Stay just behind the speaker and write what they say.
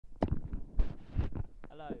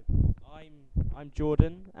I'm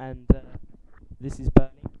Jordan, and this is Bernie,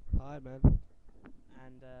 Hi, man.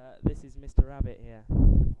 and this is Mr. Rabbit here.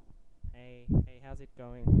 Hey, how's it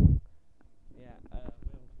going? Yeah,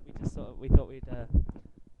 we thought we'd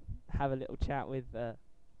have a little chat with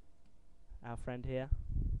our friend here,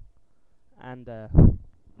 and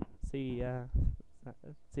see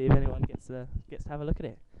see if anyone gets to have a look at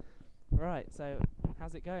it. Right, so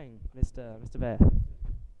how's it going, Mr. Bear?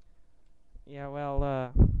 Yeah,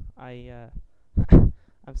 well, I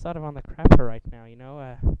I'm sort of on the crapper right now, you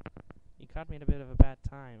know. You caught me in a bit of a bad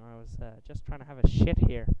time. I was just trying to have a shit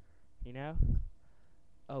here, you know.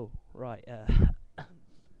 Oh, right.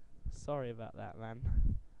 Sorry about that, man.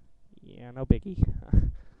 Yeah, no biggie.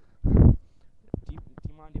 Do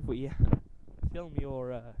you mind if we film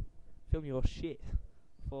your shit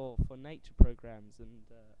for nature programs and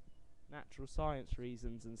natural science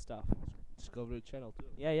reasons and stuff? Discovery Channel too.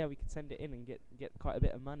 Yeah, we could send it in and get quite a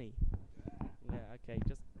bit of money. Yeah, okay,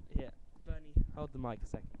 just here, Bernie, hold the mic a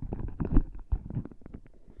second.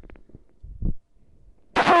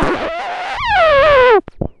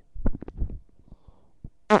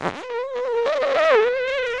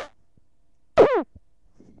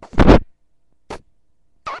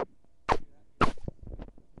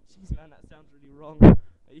 Jeez, man, that sounds really wrong.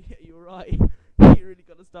 You're right. You really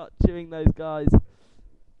got to start chewing those guys.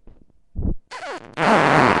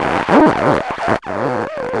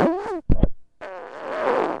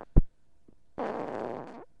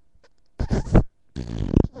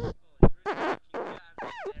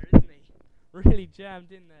 Really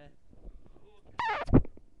jammed in there.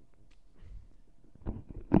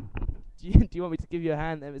 Do you want me to give you a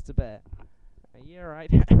hand there, Mr. Bear? Yeah,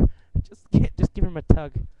 right. just give him a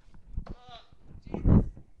tug.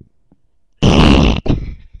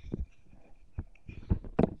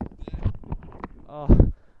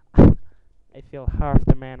 Oh, I feel half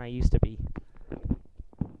the man I used to be.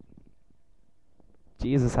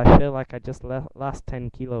 Jesus, I feel like I just lost 10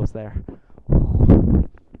 kilos there.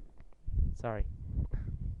 Sorry.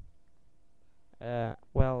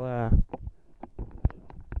 Well,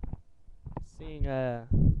 seeing that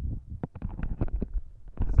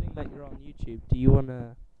you're on YouTube, do you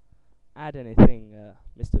wanna add anything,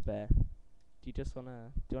 Mr. Bear? Do you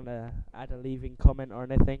wanna add a leaving comment or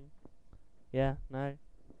anything? Yeah? No?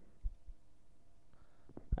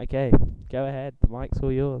 Okay, go ahead. The mic's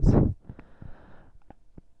all yours.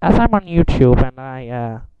 As I'm on YouTube and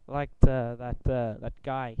I liked that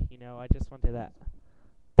guy, you know, I just wanted that.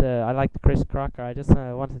 I liked Chris Crocker. I just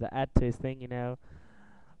wanted to add to his thing, you know.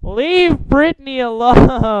 Leave Britney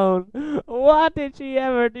alone. What did she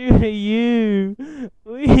ever do to you?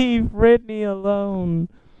 Leave Britney alone.